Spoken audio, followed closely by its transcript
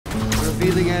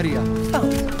Revealing area.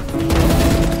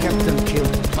 Kept them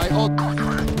killed. My ult.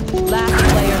 Last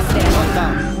player standing.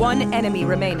 Down. One enemy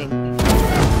remaining.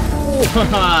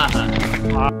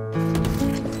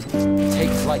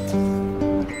 Take flight.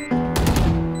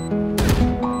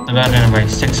 भाई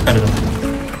 6 कर दो.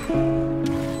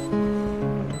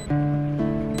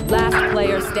 Last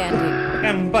player standing.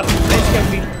 Camper. Nice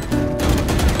camping.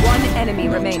 One enemy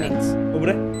remaining.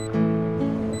 Ubre.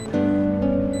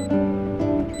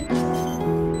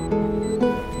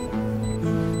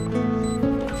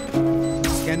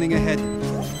 Scanning ahead.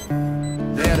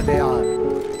 There they are.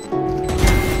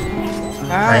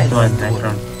 Nice one, nice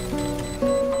round.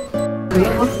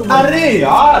 अरे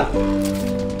यार.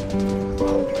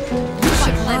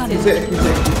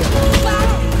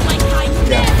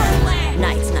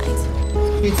 Nice.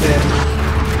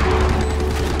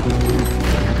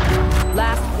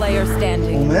 Last player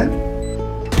standing.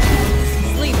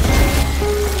 Sleep.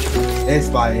 Ace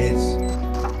by ace.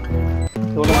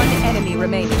 One enemy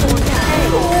remaining.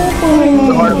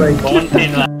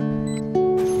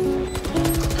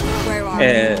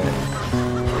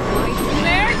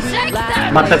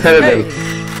 Mata sevdim.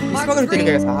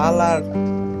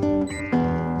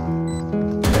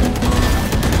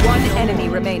 One enemy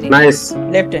remaining. Nice.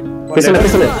 Left. Pistol.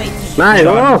 Nice.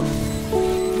 Oh.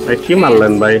 I came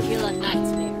alone by.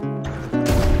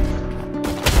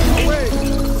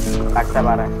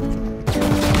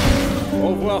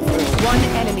 One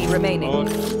enemy remaining.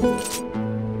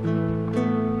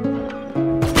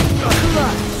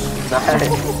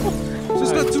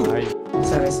 Just got two.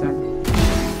 Sorry.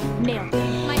 Nailed.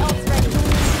 My ult's ready.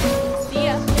 See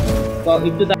ya.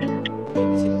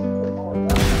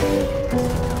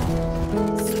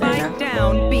 Spike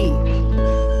down B.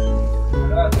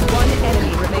 One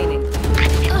enemy remaining.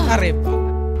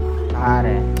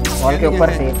 अरे wall के ऊपर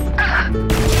से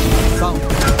Sound.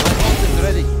 My ult is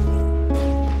ready.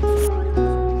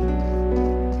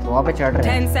 वहाँ पे चढ़ रहे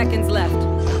हैं. 10 seconds left.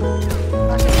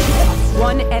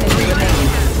 One enemy remaining.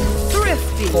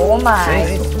 Thrifty. Oh my.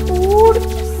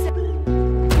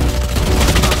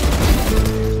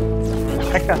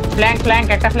 Flank.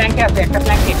 একটা flank আছে, একটা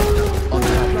flank है.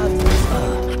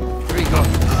 Three gone.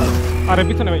 अरे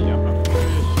पीछे ना भैया.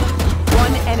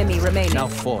 One enemy remaining. Now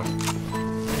four.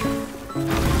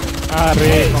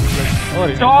 अरे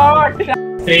Shot.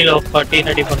 3 low, 40,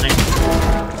 30 for 9.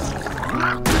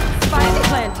 Spike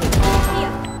planted.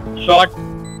 Shot.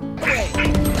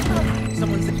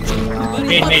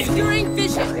 Mid.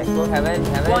 Go heaven.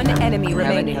 One enemy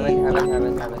remaining.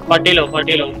 Heaven. 40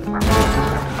 low.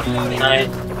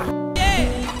 Nice.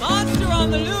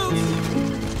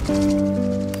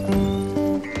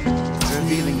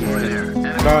 Revealing area.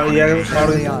 Yeah, There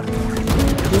they are.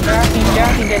 India.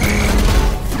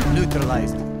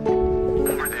 Neutralized.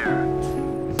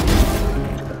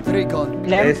 Three gone.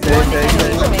 Left. One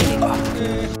enemy remaining.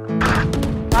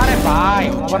 अरे भाई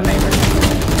over नहीं.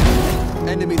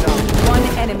 Enemy down. One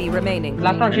enemy remaining.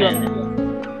 Last round Shiva.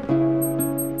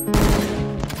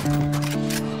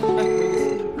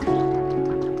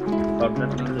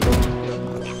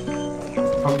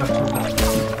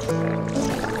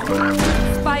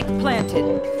 Spike planted.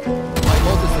 My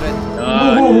ult is ready.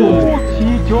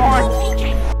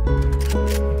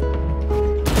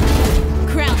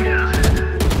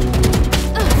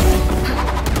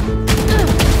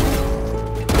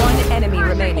 One enemy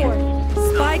remaining.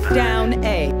 Spike down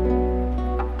A.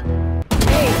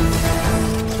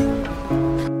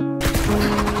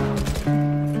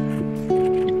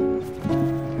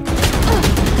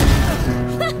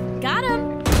 Got him.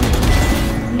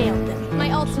 Nailed them. My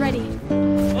ult's ready.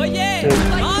 Oh yeah!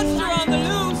 Monster on the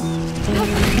loose!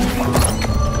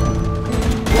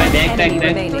 One enemy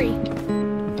remaining. 3.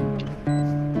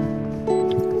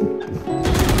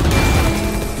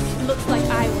 Looks like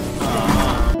I was.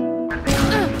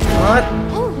 What?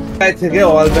 থেকে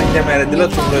all bank মেরে দিল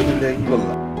তোমরা কিন্তু কি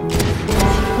বললা?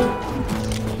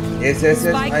 Yes.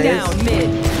 Spike down mid.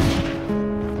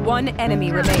 One enemy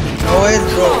remaining. Always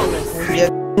bro.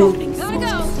 Gotta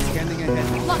go. Scanning ahead.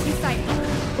 Lucky sight.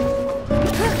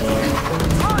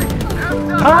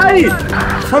 Hi.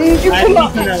 संगीतला.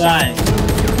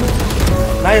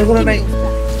 नाही होणार नाही.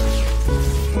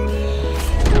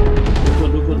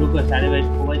 रुको सारे भाई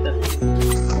मोबाइल तक.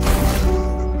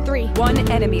 3. One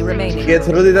enemy remaining. के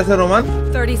थ्रू दिदासे रोमान.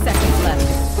 30 seconds left.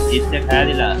 इससे खाया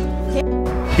दिला.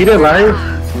 किरे भाई.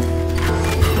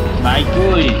 भाई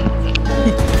कोई.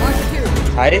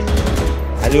 Hi.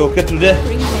 Are you okay today?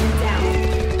 Bring them down.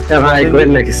 Yeah, भाई कोई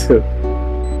ना किसको.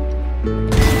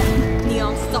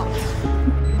 Neon stop.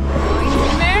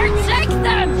 Take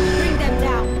them. Bring them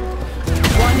down.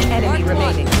 One enemy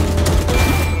remaining.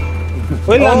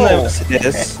 Quella non è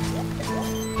Mercedes.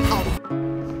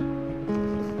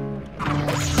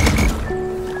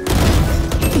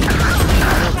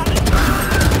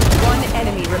 One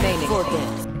enemy remaining.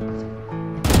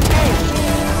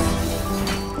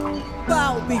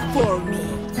 Bow before me.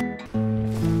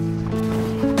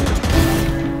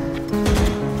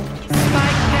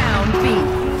 Spike down B.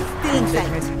 Still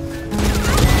inside.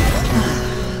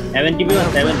 70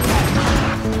 plus 7.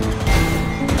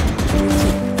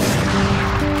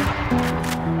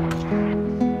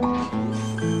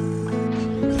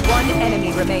 One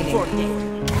enemy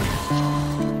remaining.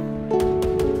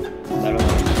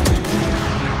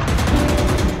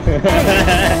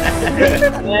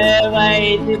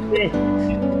 भाई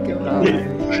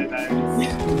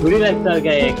बुरी लगता है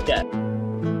क्या एक क्या